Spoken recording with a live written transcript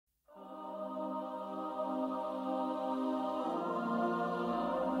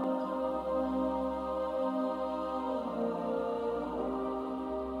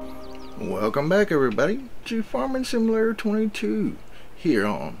Welcome back, everybody, to Farming Simulator 22 here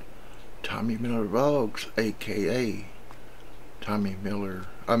on TommyMillerVlogs, aka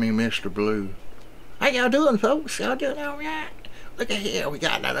Mr. Blue. How y'all doing, folks? Y'all doing alright? Look at here, we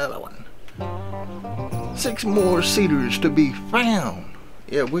got another one. 6 more cedars to be found.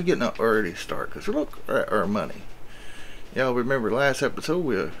 Yeah, we're getting an early start because look at our money. Y'all remember last episode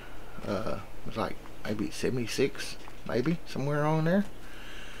we was like maybe 76, maybe somewhere on there.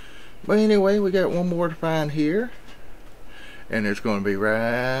 But anyway, we got one more to find here, and it's going to be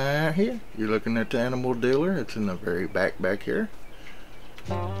right here. You're looking at the animal dealer. It's in the very back here.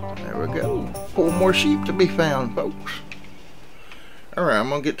 There we go. 4 more sheep to be found, folks. Alright, I'm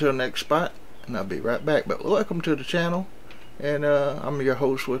going to get to the next spot, and I'll be right back. But welcome to the channel, and I'm your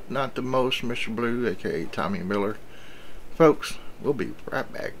host with not the most, Mr. Blue, aka Tommy Miller. Folks, we'll be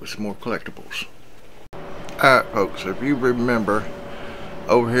right back with some more collectibles. Alright, folks, if you remember,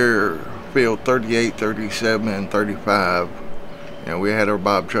 over here, field 38, 37, and 35, we had our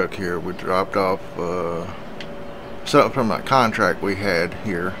Bob truck here. We dropped off something from a contract we had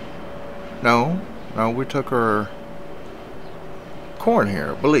here. No, we took our corn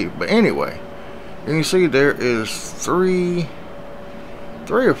here, I believe. But anyway, you can see there is three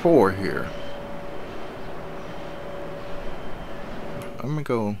or four here. Let me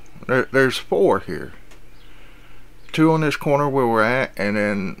go. There's 4 here. 2 on this corner where we're at, and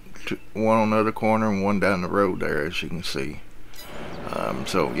then 1 on the other corner and 1 down the road there, as you can see.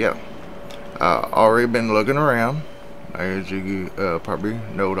 So yeah, already been looking around, as you probably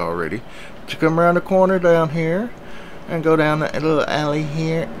know already. But you come around the corner down here and go down that little alley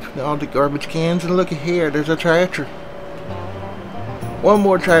here, all the garbage cans, and look at here, there's a tractor. 1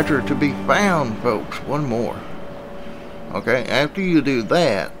 more tractor to be found, folks. 1 more. Okay, after you do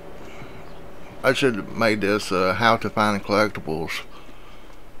that, I should have made this how to find collectibles.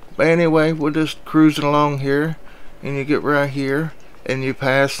 But anyway, we're just cruising along here, and you get right here, and you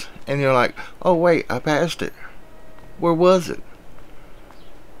pass, and you're like, oh wait, I passed it. Where was it?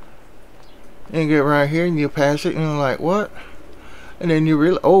 And you get right here, and you pass it, and you're like, what? And then you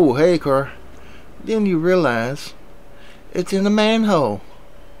realize, oh hey car. Then you realize it's in the manhole.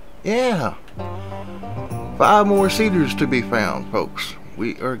 Yeah. 5 more cedars to be found, folks.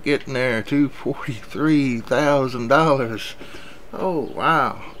 We are getting there to $43,000. Oh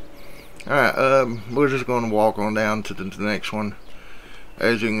wow! All right, we're just going to walk on down to the next one.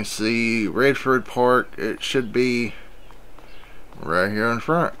 As you can see, Redford Park. It should be right here in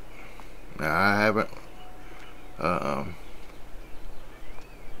front. Now I haven't. I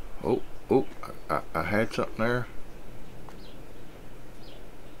had something there.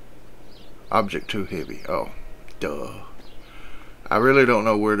 Object too heavy. Oh, duh. I really don't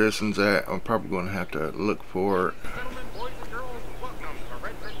know where this one's at. I'm probably going to have to look for it.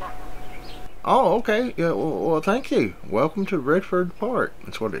 Oh, okay. Yeah. Well, thank you. Welcome to Redford Park.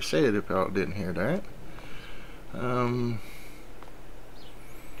 That's what it said. If y'all didn't hear that,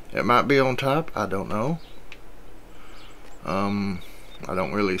 it might be on top. I don't know. I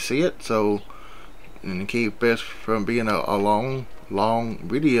don't really see it. So, to keep this from being a long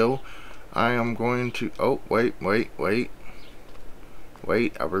video, I am going to. Oh, wait.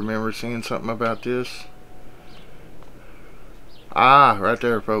 Wait, I remember seeing something about this. Ah, right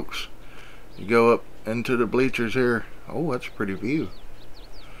there, folks. You go up into the bleachers here. Oh, that's a pretty view.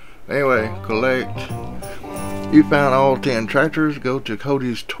 Anyway, collect. You found all 10 tractors. Go to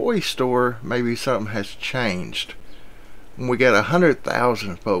Cody's toy store. Maybe something has changed. We got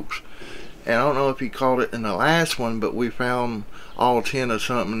 100,000, folks. And I don't know if you called it in the last one, but we found all 10 of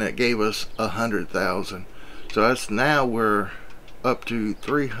something that gave us 100,000. So that's now we're up to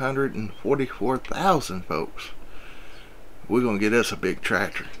 344,000, folks. We're gonna get us a big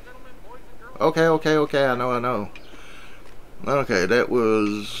tractor. Okay, I know. Okay, that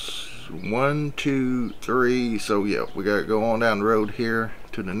was 1, 2, 3. So yeah, we gotta go on down the road here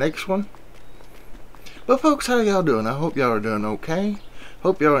to the next one. But folks, how y'all doing? I hope y'all are doing okay.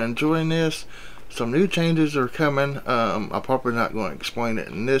 Hope y'all are enjoying this. Some new changes are coming. I'm probably not going to explain it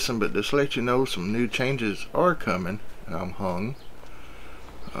in this one, but just to let you know, some new changes are coming. And I'm hung.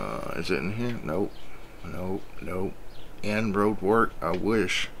 Is it in here? Nope. End road work. I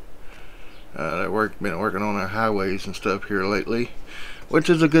wish. Been working on our highways and stuff here lately, which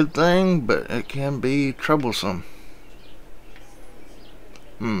is a good thing, but it can be troublesome.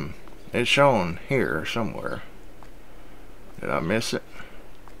 It's showing here somewhere. Did I miss it?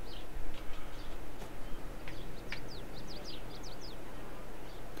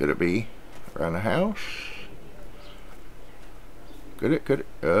 Could it be around the house? Could it?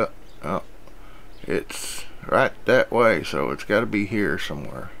 Oh, it's right that way, so it's got to be here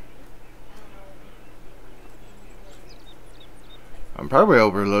somewhere. I'm probably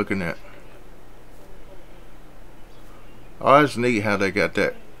overlooking it. Oh, it's neat how they got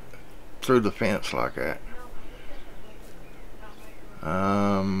that through the fence like that.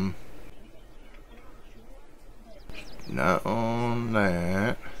 Not on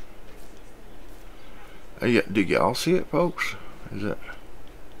that. Yeah, do y'all see it, folks? Is it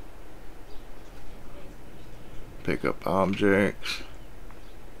pick up objects?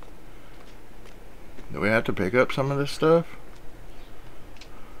 Do we have to pick up some of this stuff?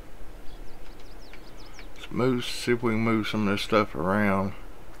 Let's move, see if we can move some of this stuff around.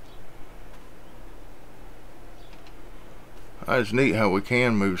 It's neat how we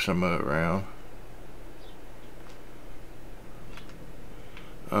can move some of it around.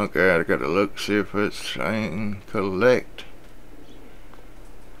 Okay, I gotta look, see if it's saying collect.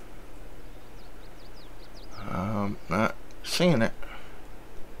 Not seeing it.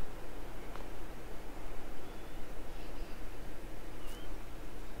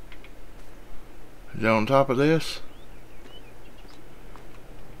 Is it on top of this?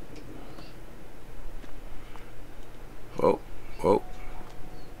 Whoa, whoa.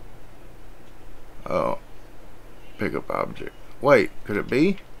 Oh, pick up object. Wait, could it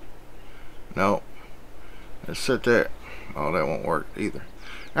be? No. Let's sit there. Oh, that won't work either.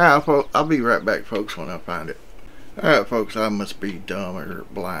 Alright, I'll be right back, folks, when I find it. Alright, folks, I must be dumb or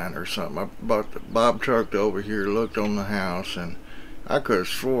blind or something. I bought the Bob truck over here, looked on the house, and I could have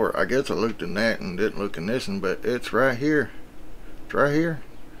swore, I guess I looked in that and didn't look in this one, but it's right here. It's right here.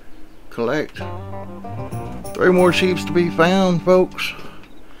 Collect. 3 more sheeps to be found, folks.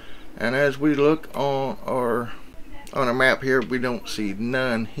 And as we look on our map here, we don't see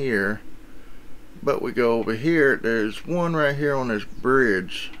none here. But we go over here, there's one right here on this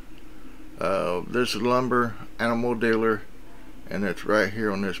bridge. This is lumber, animal dealer, and it's right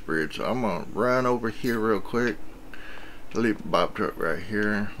here on this bridge. So I'm gonna run over here real quick. Leave the Bob truck right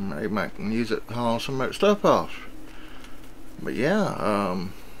here. Maybe I can use it to haul some of that stuff off. But yeah,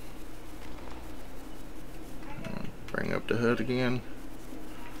 bring up the hood again.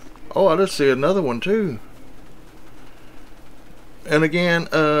 Oh, I just see another one too. And again,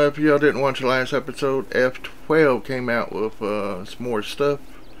 if y'all didn't watch the last episode, F12 came out with some more stuff.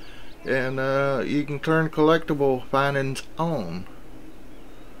 And you can turn collectible findings on.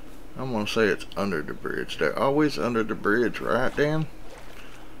 I'm going to say it's under the bridge. They're always under the bridge, right, Dan?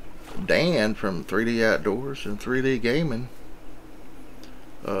 Dan from 3D Outdoors and 3D Gaming.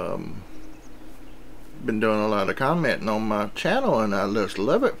 Been doing a lot of commenting on my channel, and I just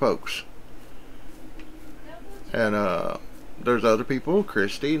love it, folks. And there's other people,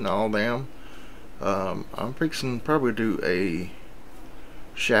 Cristi and all them. I'm fixing to probably do a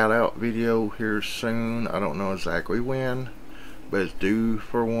shout out video here soon. I don't know exactly when, but it's due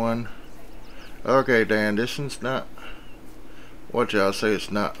for one. Okay, Dan, this one's not what y'all say.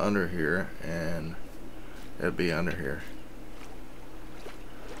 It's not under here, and it'll be under here.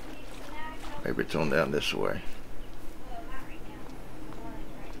 Maybe it's on down this way.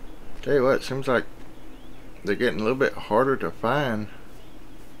 Tell you what, it seems like they're getting a little bit harder to find.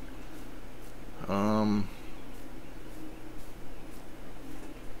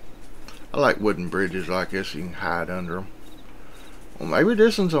 I like wooden bridges like this. You can hide under them. Well, maybe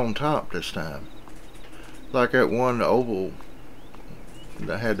this one's on top this time. Like that one, the oval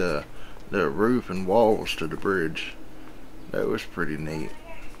that had the roof and walls to the bridge. That was pretty neat.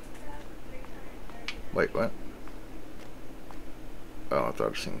 Wait, what? Oh, I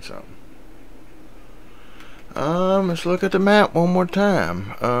thought I'd seen something. Let's look at the map one more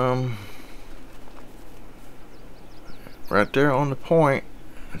time. Right there on the point.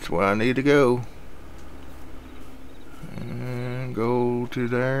 That's where I need to go. And go to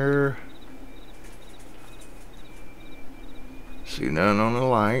there. See none on the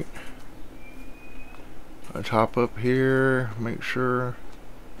light. Let's hop up here. Make sure.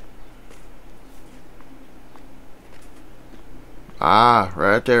 Ah,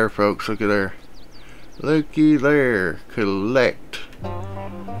 right there, folks. Look at there. Looky there. Collect.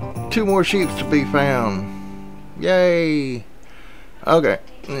 2 more sheep to be found. Yay. Okay.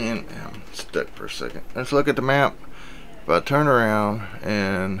 And I'm stuck for a second. Let's look at the map. If I turn around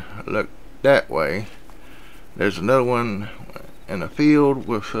and look that way, there's another one in a field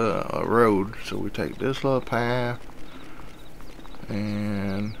with a road. So we take this little path.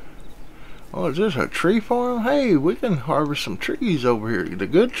 And oh, is this a tree farm? Hey, we can harvest some trees over here. The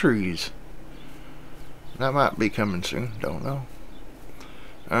good trees. That might be coming soon. Don't know.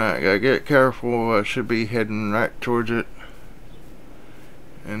 Alright, gotta get careful. I should be heading right towards it.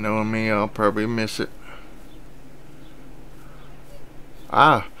 And knowing me, I'll probably miss it.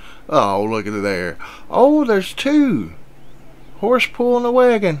 Ah. Oh, look at it there. Oh, there's 2. horse pulling a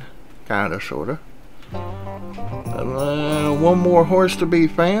wagon. Kinda, sorta. One more horse to be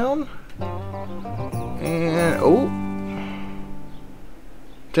found. And, oh.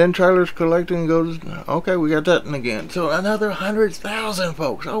 10 trailers collecting goes. Okay, we got that one again. So another 100,000,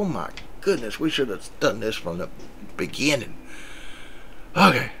 folks. Oh my goodness, we should have done this from the beginning.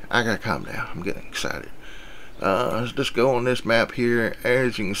 Okay, I gotta calm down. I'm getting excited. Let's just go on this map here.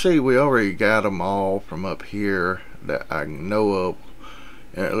 As you can see, we already got them all from up here that I know of.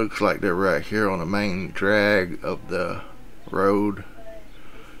 And it looks like they're right here on the main drag of the road.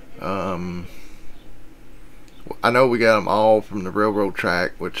 I know we got them all from the railroad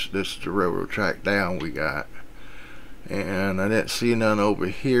track, which this is the railroad track down we got. And I didn't see none over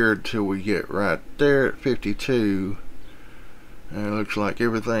here till we get right there at 52. And it looks like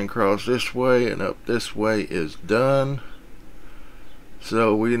everything across this way and up this way is done.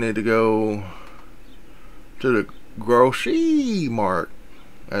 So we need to go to the grocery mart,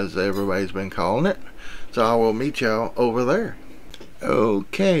 as everybody's been calling it. So I will meet y'all over there.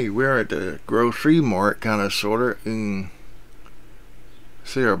 Okay, we're at the grocery mart, kind of, sort of. You can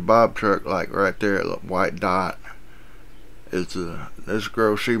see our Bob truck, like right there, a white dot. It's this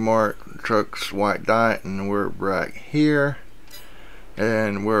grocery mart truck's white dot, and we're right here,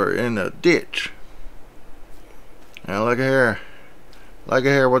 and we're in a ditch. Now look at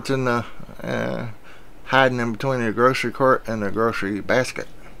here, what's in the hiding in between the grocery cart and the grocery basket.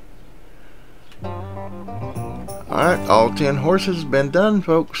 Alright, all 10 horses been done,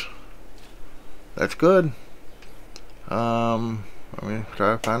 folks. That's good. Let me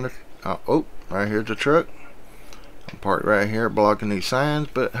try to find it. Oh, right here's the truck. I'm parked right here blocking these signs,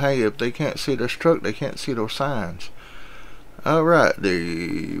 but hey, if they can't see this truck, they can't see those signs. Alright,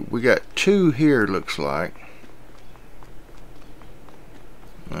 we got 2 here, looks like.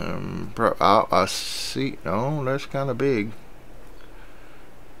 I see. Oh, that's kind of big.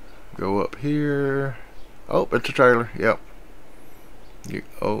 Go up here. Oh, it's a trailer. Yep.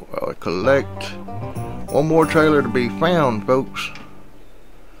 Collect. One more trailer to be found, folks.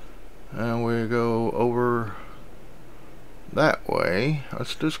 And we go over that way.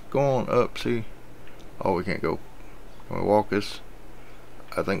 Let's just go on up. See. Oh, we can't go. Can we walk this?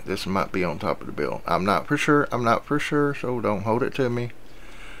 I think this might be on top of the bill. I'm not for sure. So don't hold it to me.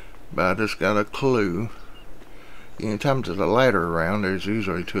 But I just got a clue. Anytime there's a ladder around, there's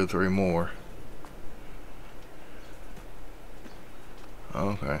usually 2 or 3 more.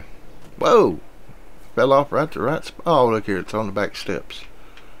 Okay. Whoa! Fell off right to right spot. Oh, look here, it's on the back steps.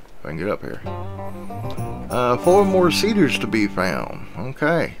 If I can get up here. 4 more cedars to be found.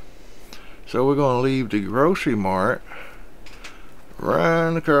 Okay. So we're going to leave the grocery mart.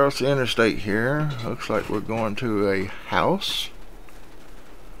 Run across the interstate here. Looks like we're going to a house.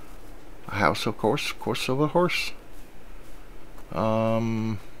 A house, of course of a horse.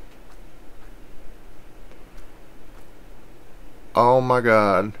 Oh my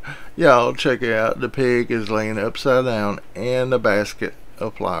god. Y'all check it out. The pig is laying upside down in a basket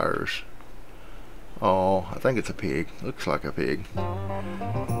of pliers. Oh, I think it's a pig. Looks like a pig.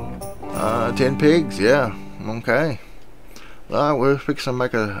 10 pigs, yeah. Okay. Well, we're fixing to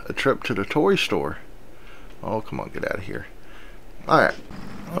make a trip to the toy store. Oh, come on, get out of here. Alright.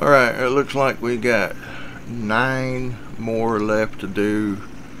 Alright, it looks like we got 9 more left to do.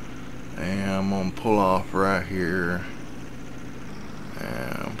 And I'm going to pull off right here.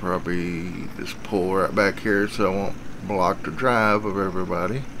 And I'll probably just pull right back here so I won't block the drive of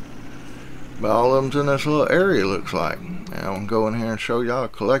everybody. But all of them's in this little area, looks like. Now I'm going here and show y'all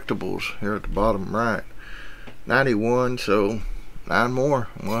collectibles here at the bottom right. 91, so 9 more.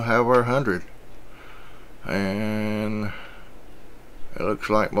 We'll have our 100. And it looks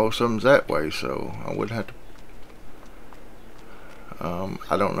like most of them's that way, so I wouldn't have to.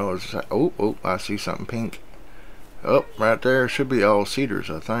 I don't know. Oh, I see something pink. Oh, right there should be all cedars,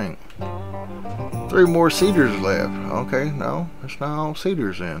 I think. 3 more cedars left. Okay, no, it's not all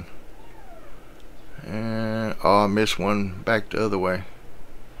cedars then. And oh, I missed one back the other way.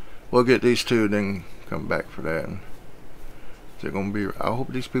 We'll get these 2, then come back for that. Is it gonna be? I hope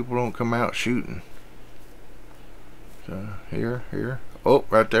these people don't come out shooting. So here. Oh,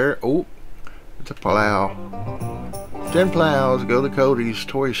 right there. Oh, it's a plow. 10 plows go to Cody's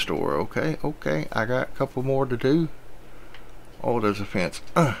toy store. Okay. I got a couple more to do. Oh, there's a fence.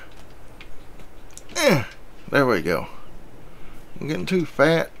 There we go. I'm getting too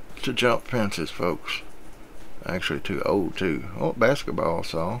fat to jump fences, folks. Actually, too old too. Oh, basketball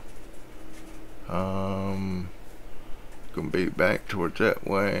saw. Gonna be back towards that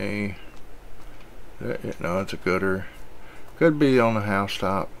way. No, it's a gutter. Could be on the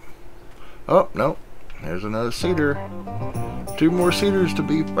housetop. Oh, no. there's another cedar. 2 more cedars to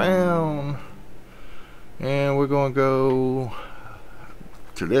be found. And we're gonna go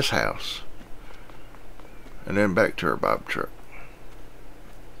to this house. And then back to our bob truck.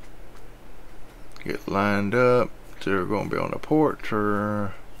 Get lined up. So we're gonna be on the porch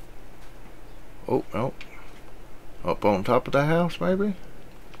or... Oh, no. Up on top of the house, maybe?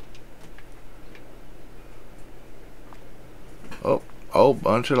 Oh,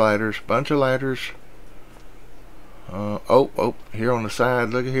 bunch of ladders. Oh, here on the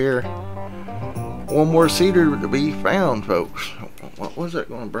side, look at here. 1 more cedar to be found, folks. What was that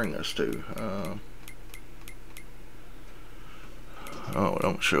going to bring us to? Oh,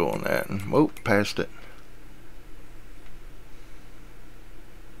 don't show on that. Oh, passed it.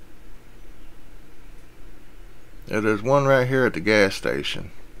 Yeah, there's one right here at the gas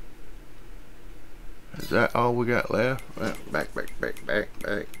station. Is that all we got left? Back.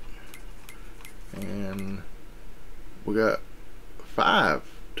 And we got 5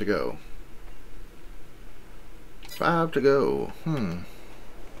 to go. 5 to go.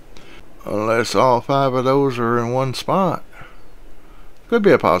 Unless all 5 of those are in one spot. Could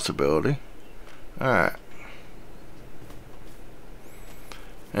be a possibility. Alright.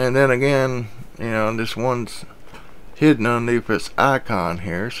 And then again, you know, this one's hidden underneath its icon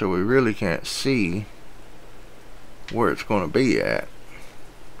here, so we really can't see where it's going to be at.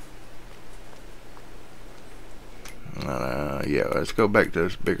 Yeah, let's go back to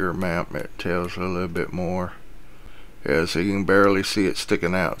this bigger map. It tells a little bit more. Yeah, so you can barely see it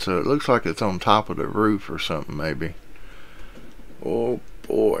sticking out. So it looks like it's on top of the roof or something, maybe. Oh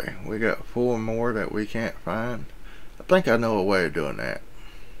boy, we got 4 more that we can't find. I think I know a way of doing that.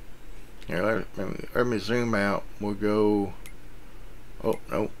 Here, let me zoom out. We'll go... Oh,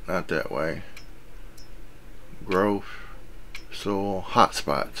 no, not that way. Growth, soil,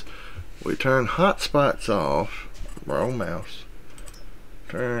 hotspots. We turn hotspots off. Wrong mouse.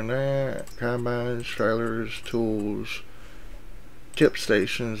 Turn that. Combines, trailers, tools, tip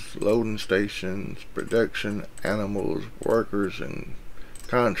stations, loading stations, production, animals, workers, and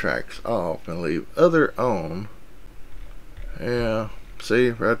contracts off, and leave other on. Yeah, see,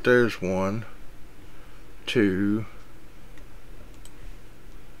 right there's 1, 2,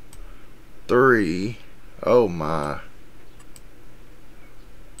 3. Oh my.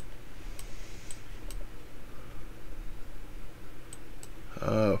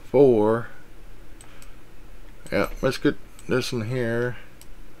 4. Yeah, let's get this in here.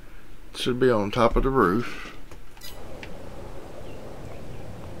 It should be on top of the roof.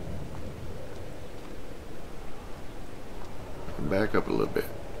 Back up a little bit.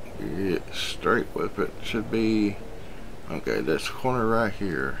 Get straight with it. Should be... Okay, this corner right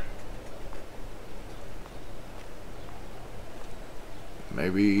here.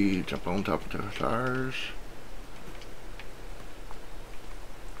 Maybe jump on top of the tires.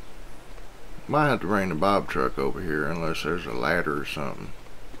 Might have to bring the bob truck over here unless there's a ladder or something.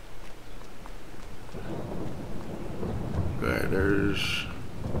 Okay, there's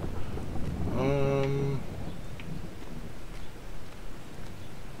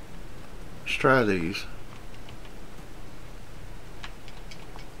let's try these.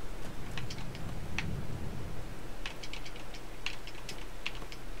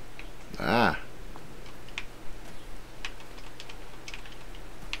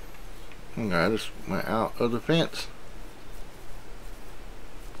 I just went out of the fence.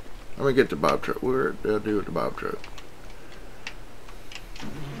 Let me get the bob truck. What did I do with the bob truck?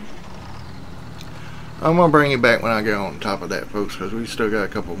 I'm going to bring you back when I get on top of that, folks, because we still got a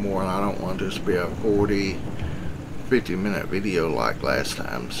couple more, and I don't want this to be a 40-50 minute video like last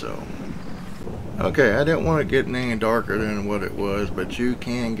time. So okay, I didn't want to get any darker than what it was, but you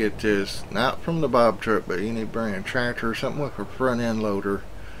can get this not from the bob truck, but you need to bring a tractor or something with a front end loader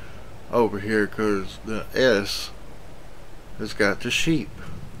over here, because the S has got the sheep.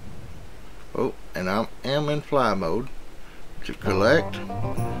 Oh, and I am in fly mode to collect.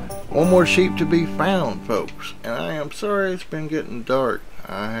 1 more sheep to be found, folks, and I am sorry it's been getting dark.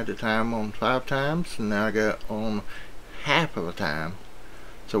 I had the time on 5 times, and now I got on half of the time,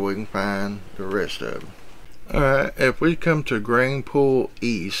 so we can find the rest of them. Alright, if we come to Grain Pool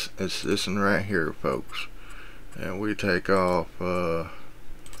East, it's this one right here, folks, and we take off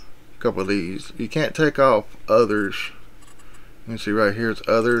couple of these. You can't take off others. You can see right here it's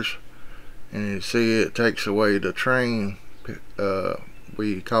others, and you see it takes away the train.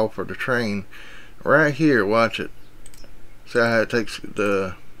 We call for the train right here. Watch it. See how it takes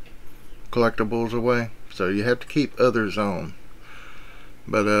the collectibles away? So you have to keep others on.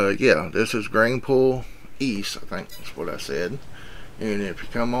 But yeah, this is Grain Pool East, I think that's what I said. And if you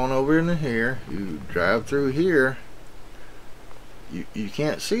come on over into here, you drive through here, you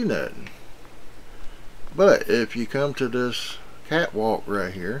can't see nothing. But if you come to this catwalk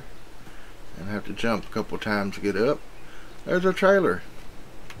right here and have to jump a couple times to get up, there's a trailer.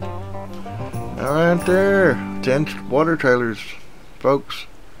 Alright there, 10 water trailers, folks.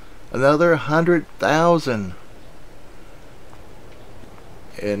 Another 100,000.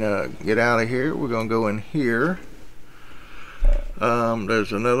 And get out of here. We're gonna go in here.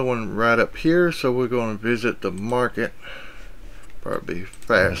 There's another one right up here, so we're gonna visit the market. Probably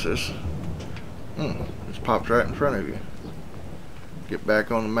fastest. This pops right in front of you. Get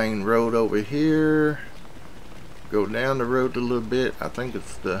back on the main road over here. Go down the road a little bit. I think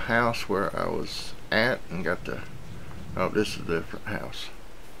it's the house where I was at and got the... Oh, this is a different house.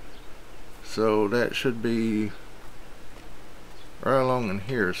 So that should be right along in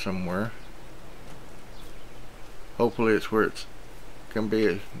here somewhere. Hopefully it's where it's can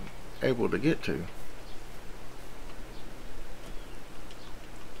be able to get to.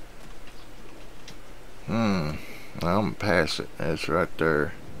 I'm past it. It's right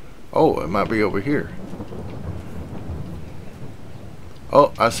there. Oh, it might be over here.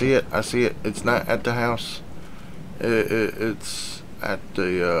 Oh, I see it. I see it. It's not at the house. It's at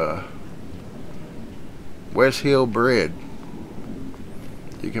the West Hill Bread.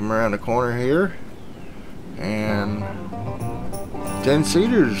 You come around the corner here and 10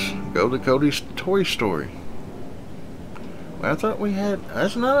 seaters. Go to Cody's Toy Story. Well, I thought we had,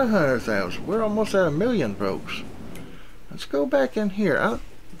 that's not 100,000. We're almost at 1 million, folks. Let's go back in here. I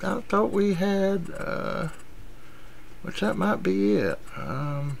thought we had, which that might be it.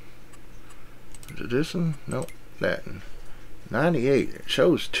 Is it this one? Nope, that one. 98. It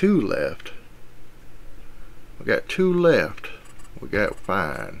shows 2 left. We got 2 left. We got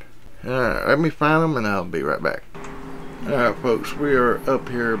fine. Alright, let me find them and I'll be right back. Alright, folks, we are up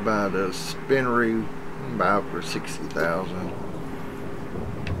here by the spinnery, about for 60,000.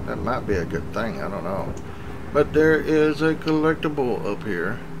 That might be a good thing, I don't know. But there is a collectible up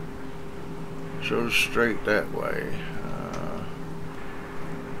here. Shows straight that way.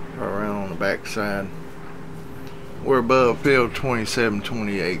 Around on the back side. We're above field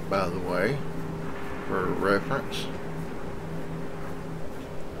 2728, by the way, for reference.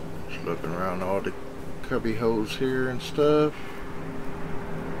 Just looking around all the cubby holes here and stuff.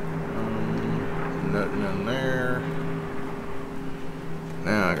 Nothing in there.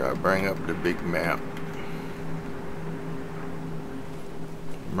 Now I gotta bring up the big map.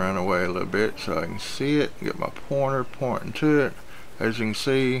 Run away a little bit so I can see it. Get my pointer pointing to it. As you can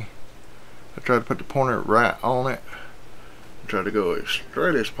see, I try to put the pointer right on it. Try to go as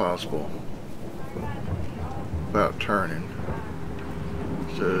straight as possible without turning.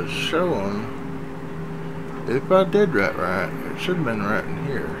 So it's showing, if I did that right, it should have been right in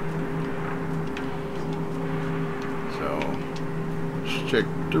here. So let's check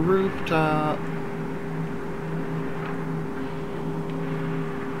the rooftop.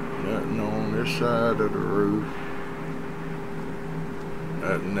 Nothing on this side of the roof.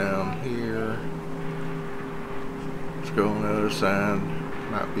 Nothing down here. Let's go on the other side.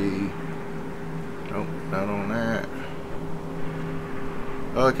 Might be, nope, not on that.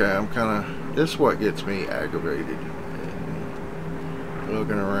 Okay, I'm kinda, this is what gets me aggravated.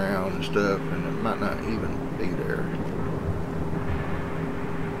 Looking around and stuff, and it might not even be there.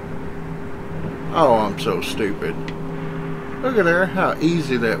 Oh, I'm so stupid. Look at there, how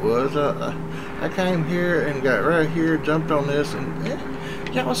easy that was. I came here and got right here, jumped on this, and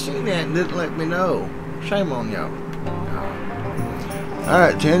y'all seen that and didn't let me know. Shame on y'all.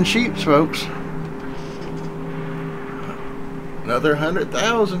 Alright, 10 sheeps, folks. Another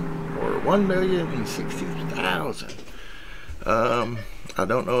 100,000 or 1,060,000. I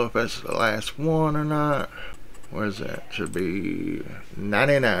don't know if that's the last one or not. Where's that? Should be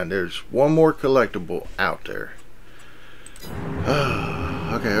 99. There's one more collectible out there.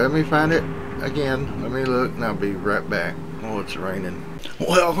 Okay, let me find it again. Let me look and I'll be right back. Oh, it's raining.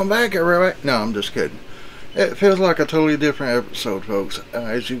 Welcome back, everybody. No, I'm just kidding. It feels like a totally different episode, folks.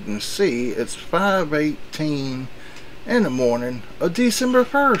 As you can see, it's 5:18 in the morning of December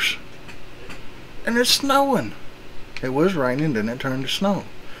 1st. And it's snowing. It was raining, then it turned to snow.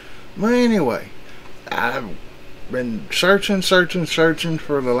 But anyway, I've been searching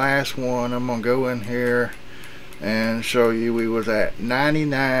for the last one. I'm going to go in here and show you we was at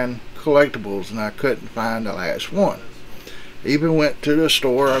 99 collectibles and I couldn't find the last one. Even went to the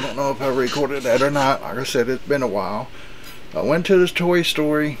store. I don't know if I recorded that or not. Like I said, it's been a while. I went to this toy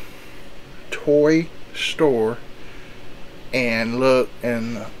store and looked,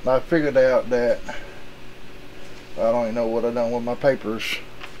 and I figured out that I don't even know what I done with my papers.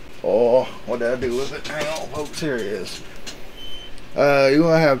 Oh, what did I do with it? Hang on, folks. Here it is. You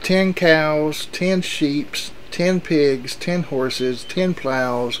want to have 10 cows, 10 sheep, 10 pigs, 10 horses, 10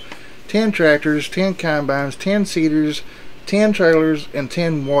 plows, 10 tractors, 10 combines, 10 seeders, 10 trailers, and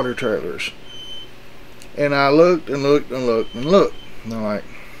 10 water trailers. And I looked and looked and looked and looked. And I'm like,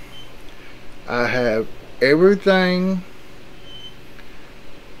 I have everything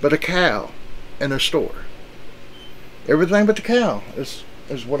but a cow in the store. Everything but the cow is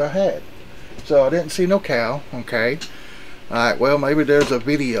what I had. So I didn't see no cow. Okay. Alright, well, maybe there's a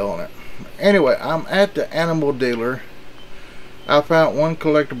video on it. Anyway, I'm at the animal dealer. I found one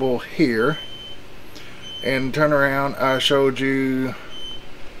collectible here. And turn around, I showed you,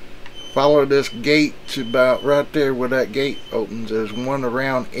 follow this gate to about right there where that gate opens. There's one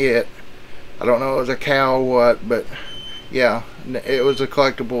around it. I don't know if it was a cow or what, but yeah, it was a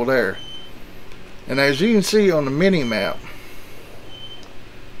collectible there. And as you can see on the mini map,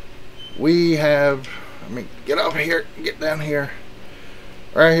 we have, let me get up here, get down here.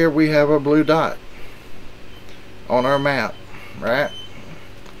 Right here we have a blue dot on our map, right?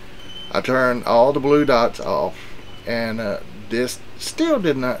 I turned all the blue dots off, and this still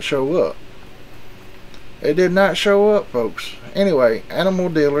did not show up. It did not show up, folks. Anyway, animal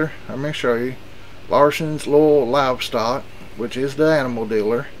dealer, let me show you. Larson's Loyal Livestock, which is the animal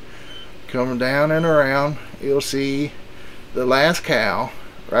dealer. Coming down and around, you'll see the last cow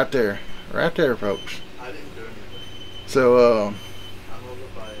right there. Right there, folks. I didn't do anything. So, I'm over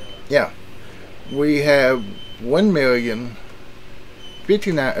by, yeah. We have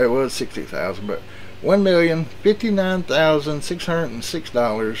 1,059,000, it was 60,000, but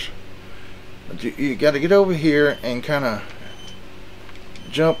 $1,059,606. You got to get over here and kind of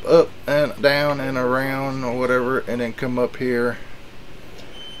jump up and down and around or whatever, and then come up here.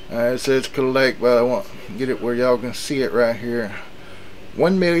 It says collect, but I want to get it where y'all can see it right here.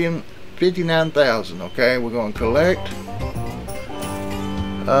 1,059,000. Okay, we're going to collect.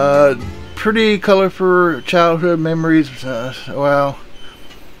 Pretty colorful childhood memories. Well,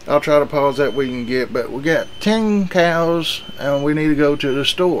 I'll try to pause that we can get, but we got 10 cows and we need to go to the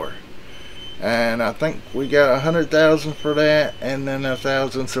store. And I think we got 100,000 for that, and then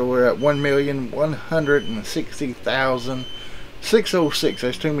 1,000, so we're at 1,160,606.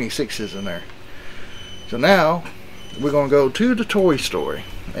 There's too many sixes in there. So now we're gonna go to the toy store,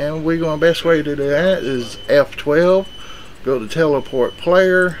 and we're gonna, best way to do that is F12. Go to teleport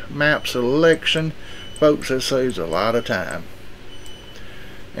player, map selection. Folks, that saves a lot of time.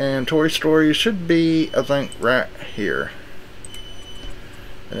 And Toy Story should be, I think, right here.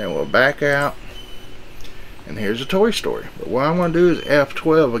 And then we'll back out, and here's a Toy Story. But what I'm going to do is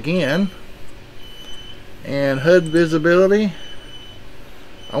F12 again, and HUD visibility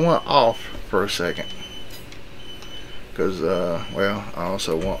I want off for a second, because well, I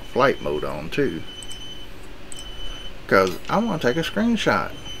also want flight mode on too, because I want to take a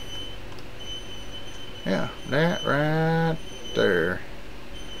screenshot. Yeah, that right there,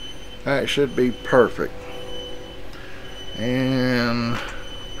 that should be perfect. And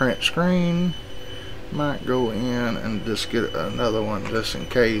print screen, might go in and just get another one just in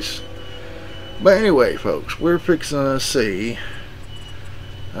case. But anyway, folks, we're fixing to see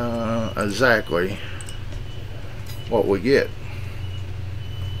exactly what we get.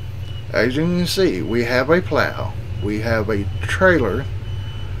 As you can see, we have a plow, we have a trailer,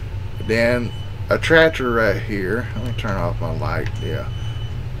 then a tractor right here. Let me turn off my light. Yeah,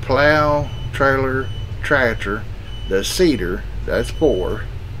 plow, trailer, tractor, the seeder, that's 4.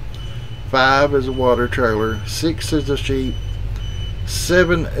 5 is a water trailer, 6 is the sheep,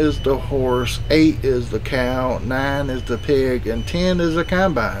 7 is the horse, 8 is the cow, 9 is the pig, and 10 is the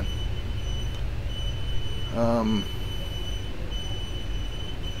combine.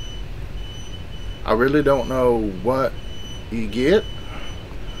 I really don't know what you get.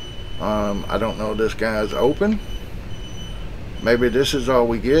 I don't know if this guy's open. Maybe this is all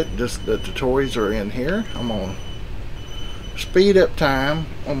we get, just that the toys are in here. I'm gonna speed up time.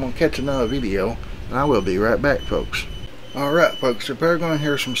 I'm gonna catch another video, and I will be right back, folks. Alright, folks, you're probably gonna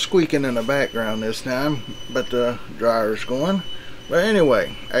hear some squeaking in the background this time, but the dryer's going. But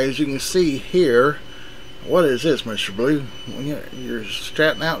anyway, as you can see here, what is this, Mr. Blue? You're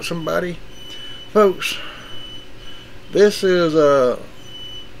strapping out somebody? Folks, this is a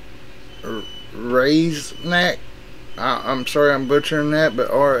Raznac. I'm sorry I'm butchering that,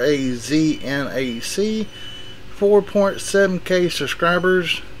 but R-A-Z-N-A-C, 4.7k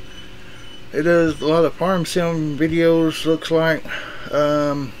subscribers. It does a lot of farm sim videos, looks like.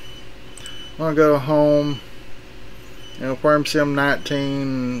 I'm gonna go home, you know, farm sim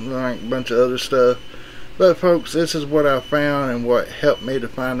 19, like a bunch of other stuff. But folks, this is what I found and what helped me to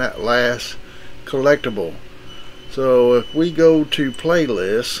find that last collectible. So if we go to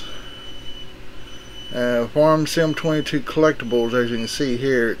playlist, Farm Sim 22 collectibles, as you can see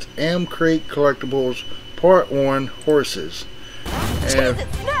here, it's ELMCREEK collectibles part 1 horses. And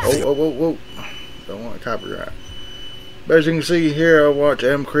whoa, don't want copyright. But as you can see here, I watched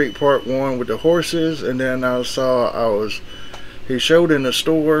ELMCREEK part 1 with the horses, and then he showed in the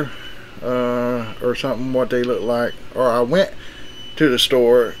store or something what they look like, or I went to the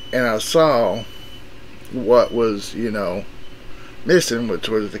store and I saw what was, you know, missing, which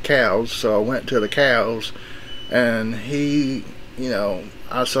was the cows. So I went to the cows, and he, you know,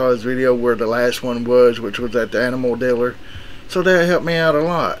 I saw his video where the last one was, which was at the animal dealer. So that helped me out a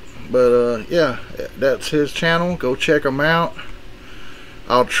lot. But yeah, that's his channel. Go check him out.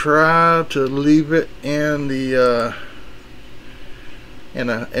 I'll try to leave it in the in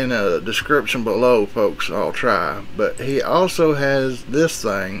a description below, folks. I'll try. But he also has this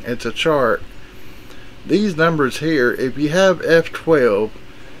thing. It's a chart. These numbers here, if you have F12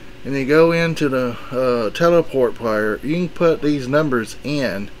 and you go into the teleport player, you can put these numbers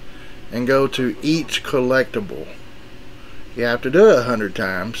in and go to each collectible. You have to do it 100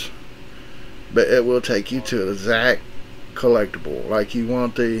 times, but it will take you to the exact collectible. Like you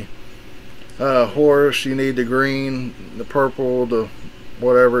want the horse, you need the green, the purple, the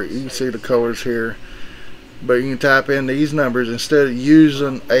whatever. You can see the colors here, but you can type in these numbers instead of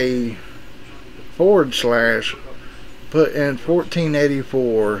using a / put in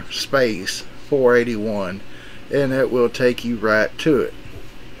 1484 space 481, and it will take you right to it.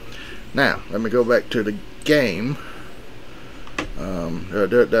 Now let me go back to the game. I'll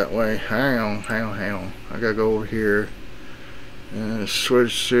do it that way. Hang on. I gotta go over here and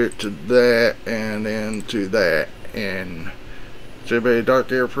switch it to that, and then to that, and it's a bit dark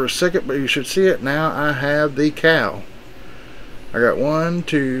there for a second, but you should see it now. I have the cow. I got 1,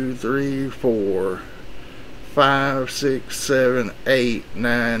 2, 3, 4, 5, 6, 7, 8,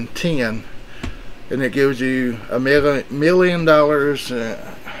 9, 10, and it gives you $1 million,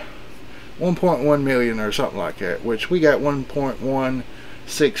 1.1 million or something like that, which we got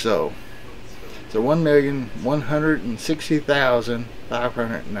 1.160. So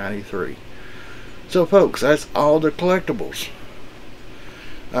 1,160,593. So folks, that's all the collectibles.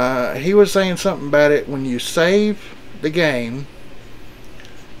 He was saying something about it when you save the game,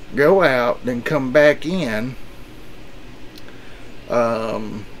 go out, then come back in,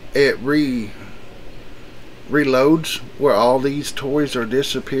 it reloads where all these toys are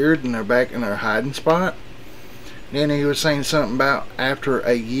disappeared and they're back in their hiding spot. Then he was saying something about after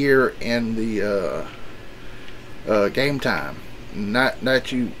a year in the game time,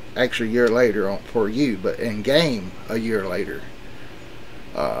 not you actually a year later for you, but in game a year later.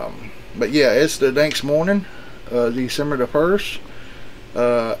 But yeah, it's the next morning, December the 1st,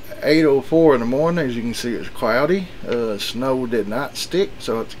 8:04 in the morning. As you can see, it's cloudy. Snow did not stick,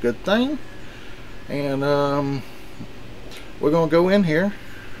 so it's a good thing. And we're gonna go in here,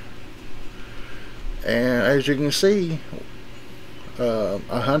 and as you can see,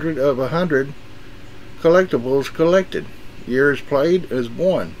 100 of 100 collectibles collected. Years played is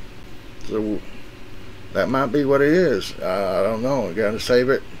 1. So that might be what it is. I don't know. You gotta save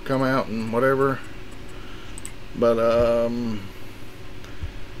it, come out, and whatever. But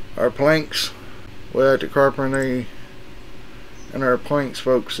our planks, we're at the carpentry, and our planks,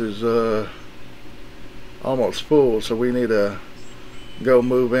 folks, is almost full, so we need to go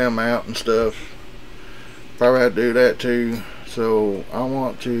move them out and stuff. Probably have to do that too. So I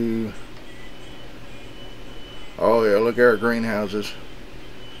want to, oh yeah, look at our greenhouses.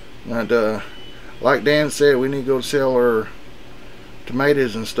 And like Dan said, we need to go sell our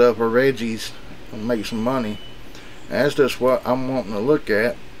tomatoes and stuff, our veggies, and make some money. And that's just what I'm wanting to look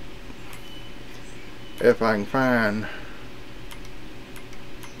at, if I can find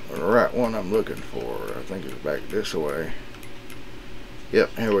the right one I'm looking for. I think it's back this way.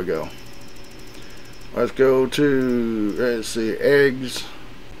 Yep, here we go. Let's go to, let's see, eggs.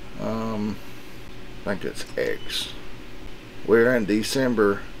 I think it's eggs. We're in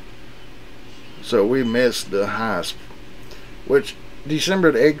December, so we missed the highest, which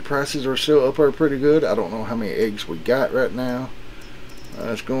December the egg prices are still up there pretty good. I don't know how many eggs we got right now.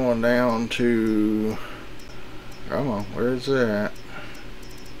 It's going down to, come on, where is that?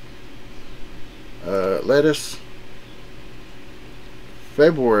 Lettuce,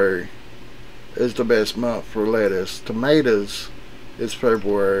 February is the best month for lettuce. Tomatoes is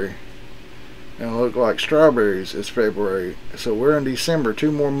February, and it look like strawberries is February. So we're in December,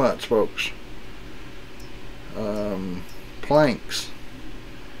 2 more months, folks. Planks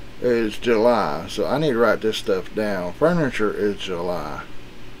is July. So I need to write this stuff down. Furniture is July.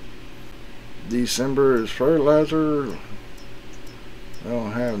 December is fertilizer. I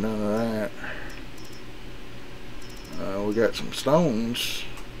don't have none of that. We got some stones.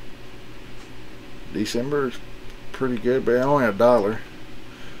 December is pretty good, but only $1.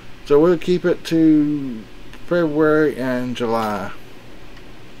 So we'll keep it to February and July.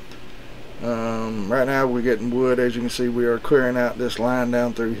 Right now we're getting wood. As you can see, we are clearing out this line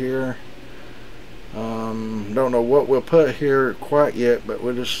down through here. Don't know what we'll put here quite yet, but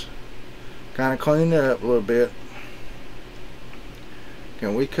we'll just kind of clean it up a little bit.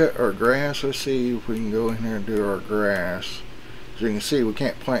 Can we cut our grass? Let's see if we can go in here and do our grass. As you can see, we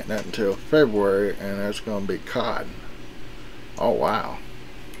can't plant that until February, and that's going to be cotton. Oh wow.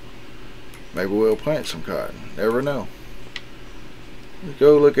 Maybe we'll plant some cotton. Never know. Let's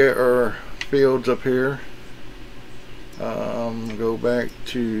go look at our fields up here. Go back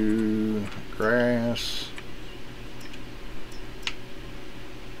to grass.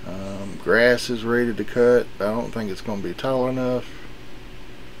 Grass is ready to cut. I don't think it's going to be tall enough.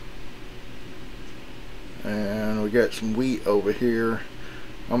 And we got some wheat over here.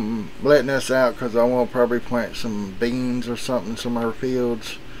 I'm letting this out because I want to probably plant some beans or something in some of our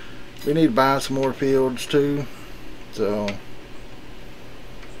fields. We need to buy some more fields too. So,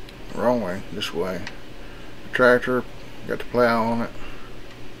 wrong way, this way. The tractor, got the plow on it.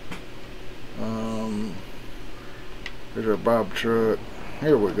 There's our bob truck.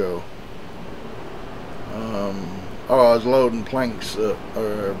 Here we go. Oh, I was loading planks up,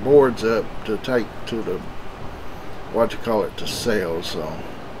 or boards up to take to the, what you call it, to sell. So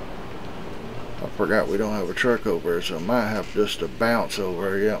I forgot we don't have a truck over here, so I might have just to bounce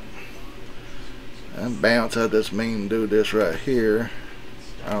over here. Yep. And bounce, I just mean do this right here.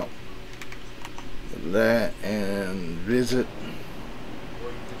 Oh, that and visit.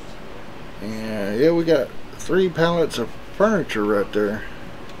 And yeah, we got 3 pallets of furniture right there.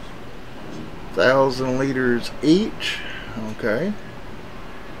 1,000 liters each. Okay.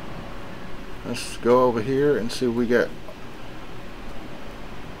 Let's go over here and see if we got.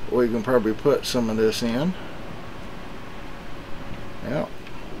 We can probably put some of this in. Yep.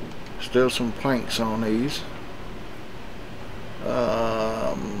 Still some planks on these.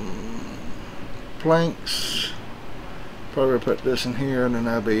 Planks. Probably put this in here and then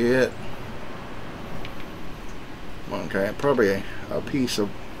that'll be it. Okay, probably a piece of.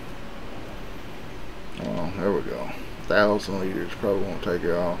 Oh, there we go. 1,000 liters. Probably won't take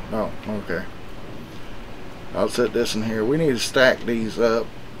it all. No, okay. I'll set this in here. We need to stack these up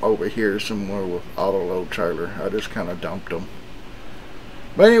over here somewhere with auto load trailer. I just kind of dumped them.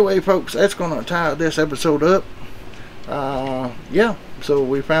 But anyway, folks, that's going to tie this episode up. Yeah, so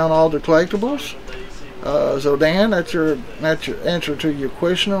we found all the collectibles. So Dan, that's your answer to your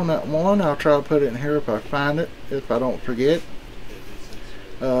question on that one. I'll try to put it in here if I find it, if I don't forget.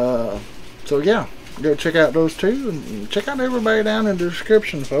 So yeah, go check out those two, and check out everybody down in the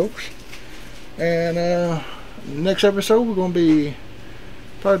description, folks. And next episode we're going to be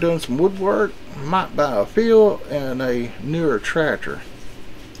probably doing some woodwork. Might buy a field and a newer tractor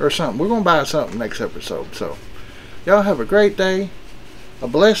or something. We're going to buy something next episode. So y'all have a great day, a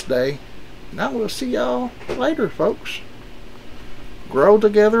blessed day, and I will see y'all later, folks. Grow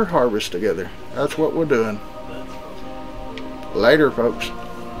together, harvest together. That's what we're doing. Later, folks.